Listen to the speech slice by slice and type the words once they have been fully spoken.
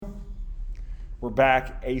We're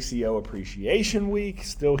back, ACO Appreciation Week,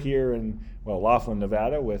 still here in, Laughlin,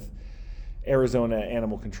 Nevada with Arizona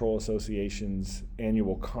Animal Control Association's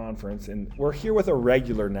annual conference. And we're here with a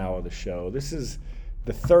regular now of the show. This is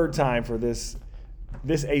the third time for this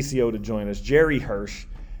ACO to join us. Jerry Hirsch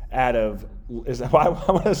out of, I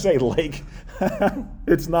want to say Lake.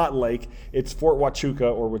 It's not Lake. It's Fort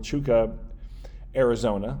Huachuca or Huachuca,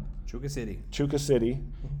 Arizona. Chuka City.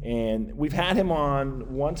 And we've had him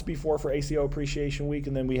on once before for ACO Appreciation Week,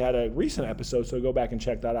 and then we had a recent episode, so go back and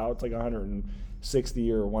check that out. It's like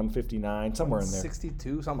 160 or 159, somewhere in there.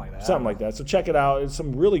 62, something like that. Something like that. So check it out. It's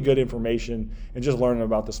some really good information and just learning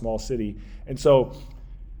about the small city. And so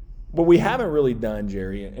what we haven't really done,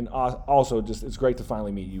 Jerry, and also just it's great to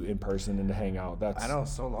finally meet you in person and to hang out. I know,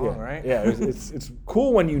 so long, right? Yeah, it's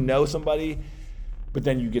cool when you know somebody, but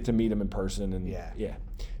then you get to meet them in person. And yeah.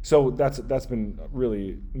 So that's been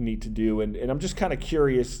really neat to do. And I'm just kind of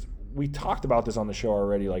curious. We talked about this on the show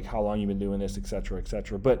already, like how long you've been doing this, et cetera, et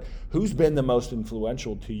cetera. But who's been the most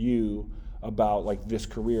influential to you about like this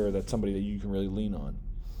career that's somebody that you can really lean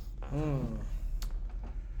on?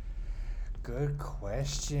 Good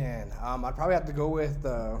question. I'd probably have to go with,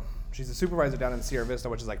 she's a supervisor down in Sierra Vista,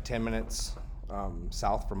 which is like 10 minutes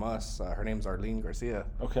south from us. Her name's Arlene Garcia.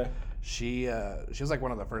 Okay. She was like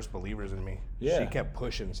one of the first believers in me. Yeah. She kept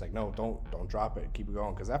pushing. It's like, no, don't drop it. Keep it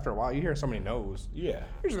going. Because after a while, you hear so many no's. Yeah.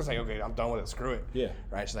 You're just going to say, okay, I'm done with it. Screw it. Yeah.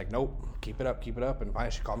 Right? She's like, nope, keep it up. And finally,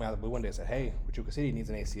 she called me out of the blue one day and said, hey, Huachuca City needs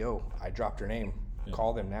an ACO. I dropped her name. Yeah.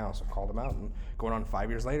 Call them now. So I called them out. And going on 5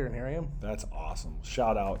 years later, and here I am. That's awesome.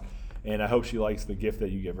 Shout out. And I hope she likes the gift that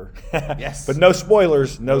you give her. Yes. But no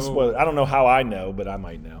spoilers. No spoilers. I don't know how I know, but I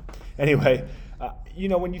might know. Anyway,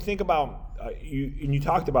 when you think about, you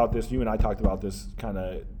talked about this, you and I talked about this kind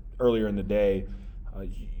of earlier in the day,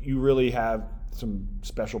 you really have some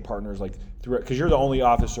special partners, like because you're the only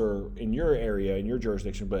officer in your area, in your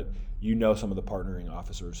jurisdiction, but you know some of the partnering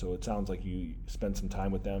officers. So it sounds like you spend some time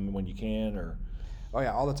with them when you can, or... Oh,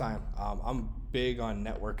 yeah, all the time. I'm big on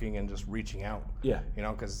networking and just reaching out. Yeah.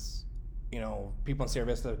 Because... people in Sierra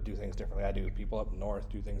Vista do things differently. I do. People up north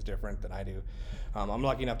do things different than I do. I'm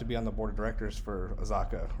lucky enough to be on the board of directors for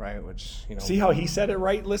ACO, right? Which, See how he said it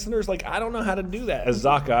right, listeners? Like, I don't know how to do that.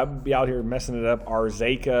 ACO, I'd be out here messing it up.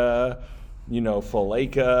 Arzaca,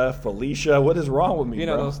 Falaca, Felicia. What is wrong with me,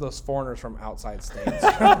 bro? those foreigners from outside states.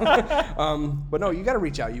 But no, you got to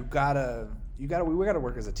reach out. We got to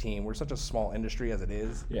work as a team. We're such a small industry as it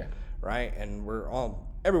is. Yeah. Right? And we're all...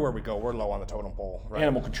 Everywhere we go, we're low on the totem pole. Right?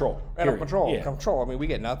 Animal control. Control. Yeah. Control. I mean, we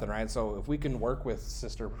get nothing, right? So if we can work with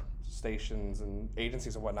sister stations and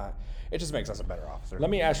agencies and whatnot, it just makes us a better officer.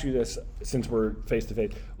 Let me ask you this, since we're face to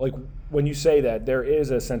face. Like, when you say that, there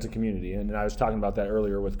is a sense of community, and I was talking about that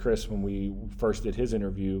earlier with Chris when we first did his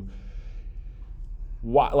interview.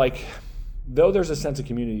 Why, though there's a sense of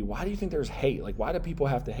community, why do you think there's hate? Like, why do people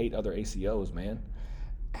have to hate other ACOs, man?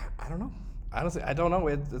 I don't know. Honestly, I don't know.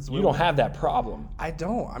 You don't have that problem. I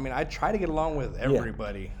don't. I mean, I try to get along with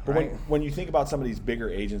everybody. Yeah. But right? when you think about some of these bigger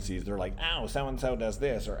agencies, they're like, "Ow, so-and-so does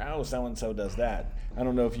this," or "Ow, so-and-so does that." I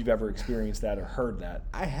don't know if you've ever experienced that or heard that.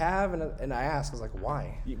 I have, and I ask, I was like,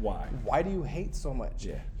 why? Why? Why do you hate so much?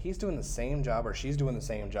 Yeah. He's doing the same job or she's doing the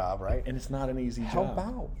same job, right? And it's not an easy job. Help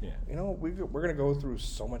out. Yeah. We're going to go through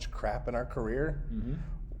so much crap in our career. Mm-hmm.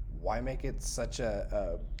 Why make it such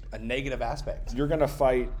a negative aspect? You're going to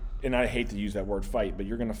fight... And I hate to use that word fight, but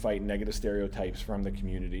you're going to fight negative stereotypes from the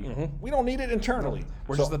community. Mm-hmm. We don't need it internally.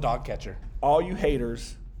 We're just the dog catcher. All you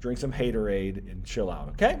haters, drink some Haterade and chill out,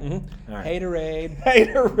 okay? Mm-hmm. All right.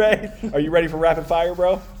 Haterade. Are you ready for rapid fire,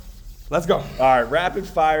 bro? Let's go. All right, rapid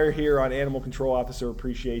fire here on Animal Control Officer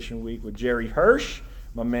Appreciation Week with Jerry Hirsch,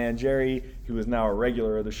 my man Jerry, who is now a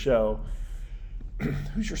regular of the show.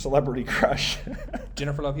 Who's your celebrity crush?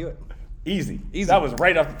 Jennifer Love Hewitt. Easy. That was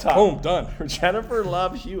right off the top. Boom, done. Jennifer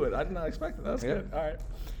Love Hewitt. I did not expect that. That's good. All right.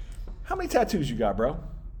 How many tattoos you got, bro?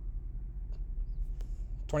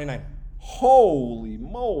 29. Holy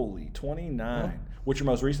moly, 29. Yeah. What's your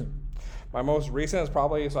most recent? My most recent is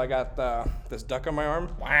probably, so I got this duck on my arm.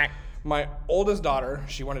 Whack. My oldest daughter,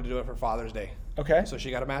 she wanted to do it for Father's Day. Okay. So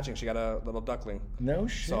she got a matching. She got a little duckling. No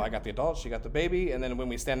shit. So I got the adult, she got the baby, and then when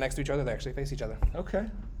we stand next to each other, they actually face each other. Okay.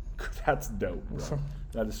 That's dope, bro.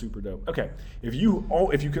 That is super dope. Okay, if you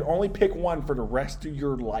could only pick one for the rest of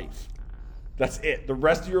your life, that's it. The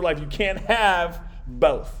rest of your life, you can't have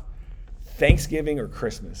both. Thanksgiving or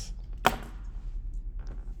Christmas?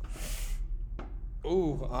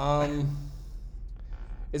 Ooh,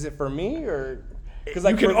 is it for me or? Because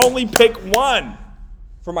you can only pick one.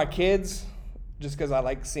 For my kids, just because I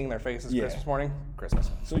like seeing their faces Christmas morning,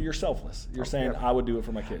 Christmas. So you're selfless. You're saying I would do it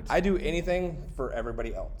for my kids. I do anything for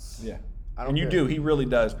everybody else. Yeah. I don't And you care. do. He really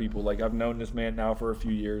does, people. Like, I've known this man now for a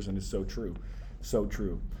few years, and it's so true. So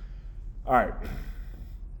true. All right.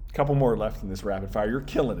 A couple more left in this rapid fire. You're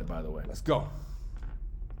killing it, by the way. Let's go.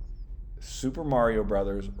 Super Mario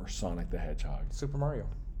Brothers or Sonic the Hedgehog? Super Mario.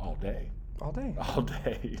 All day. All day. All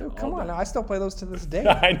day. Dude, come all on. day. I still play those to this day.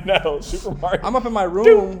 I know. Super Mario. I'm up in my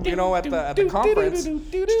room, you know, at the conference.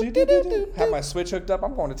 Have my Switch hooked up.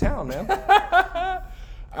 I'm going to town, man.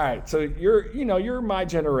 All right. So you're my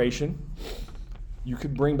generation. You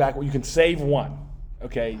could bring back, you can save one.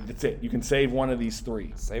 Okay, that's it. You can save one of these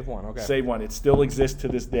three. Save one, okay. Save one. It still exists to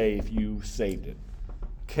this day if you saved it.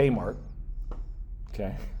 Kmart.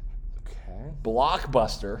 Okay. Okay.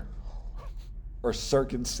 Blockbuster or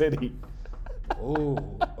Circuit City.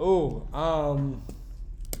 Ooh.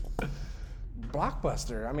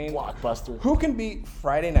 Blockbuster. I mean, Blockbuster. who can beat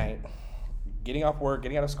Friday night, getting off work,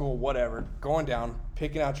 getting out of school, whatever, going down,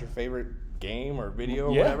 picking out your favorite game or video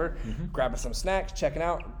or Yeah. whatever, grabbing some snacks, checking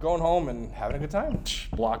out, going home and having a good time.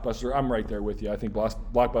 Blockbuster, I'm right there with you. I think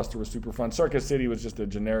Blockbuster was super fun. Circuit City was just a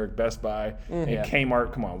generic Best Buy. And Yeah.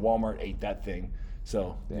 Kmart, come on, Walmart ate that thing.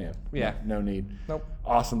 So, Yeah. no need. Nope.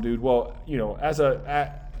 Awesome, dude. Well, as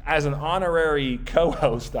an honorary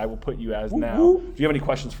co-host, I will put you as now. If you have any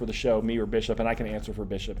questions for the show, me or Bishop, and I can answer for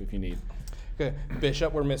Bishop if you need. Okay,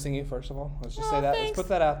 Bishop, we're missing you, first of all. Let's just say that. Let's put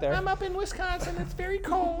that out there. I'm up in Wisconsin. It's very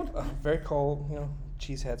cold. Very cold,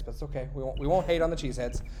 cheeseheads, but it's okay. We won't hate on the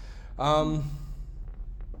cheeseheads.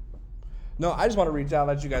 No, I just want to reach out,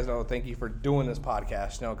 let you guys know, thank you for doing this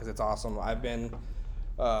podcast, because it's awesome. I've been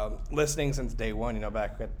listening since day one,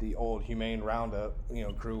 back at the old Humane Roundup,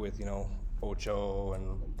 crew with, Ocho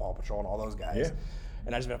and Paw Patrol and all those guys. Yeah.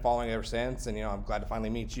 And I've just been following ever since, and I'm glad to finally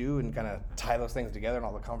meet you and kind of tie those things together and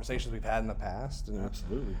all the conversations we've had in the past. And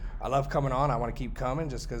Absolutely. I love coming on. I want to keep coming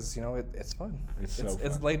just because it's fun. It's so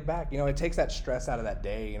It's fun. laid back. It takes that stress out of that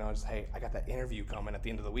day. Just hey, I got that interview coming at the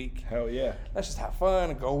end of the week. Hell yeah. Let's just have fun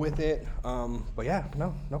and go with it. But yeah,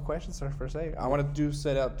 no questions, sir, per se. I want to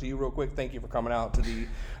set up to you real quick. Thank you for coming out to the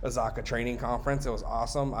Azaka training conference. It was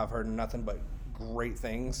awesome. I've heard nothing but great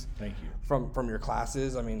things. Thank you. From your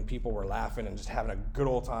classes. I mean, people were laughing and just having a good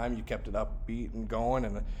old time. You kept it upbeat and going,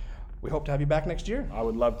 and we hope to have you back next year. I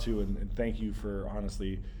would love to, and thank you for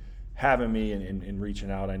honestly having me and reaching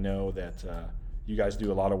out. I know that you guys do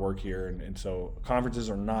a lot of work here, and so conferences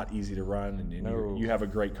are not easy to run, and No. you have a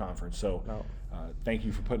great conference. So No. thank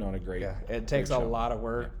you for putting on a great. Yeah, it takes a great show. lot of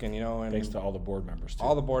work, and and Thanks to all the board members too.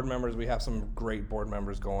 all the board members. We have some great board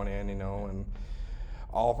members going in, and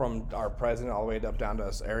all from our president all the way up down to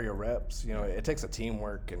us area reps. It takes a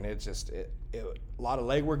teamwork, and it's just a lot of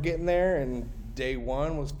legwork getting there. And day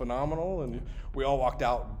one was phenomenal, and we all walked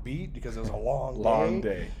out beat because it was a long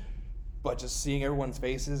day. But just seeing everyone's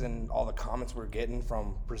faces and all the comments we're getting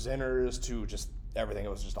from presenters to just everything,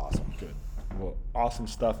 it was just awesome. Good. Well, awesome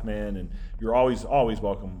stuff, man. And you're always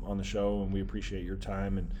welcome on the show, and we appreciate your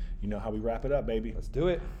time. And you know how we wrap it up, baby. Let's do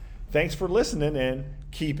it. Thanks for listening, and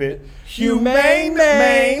keep it Humane,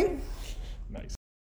 man.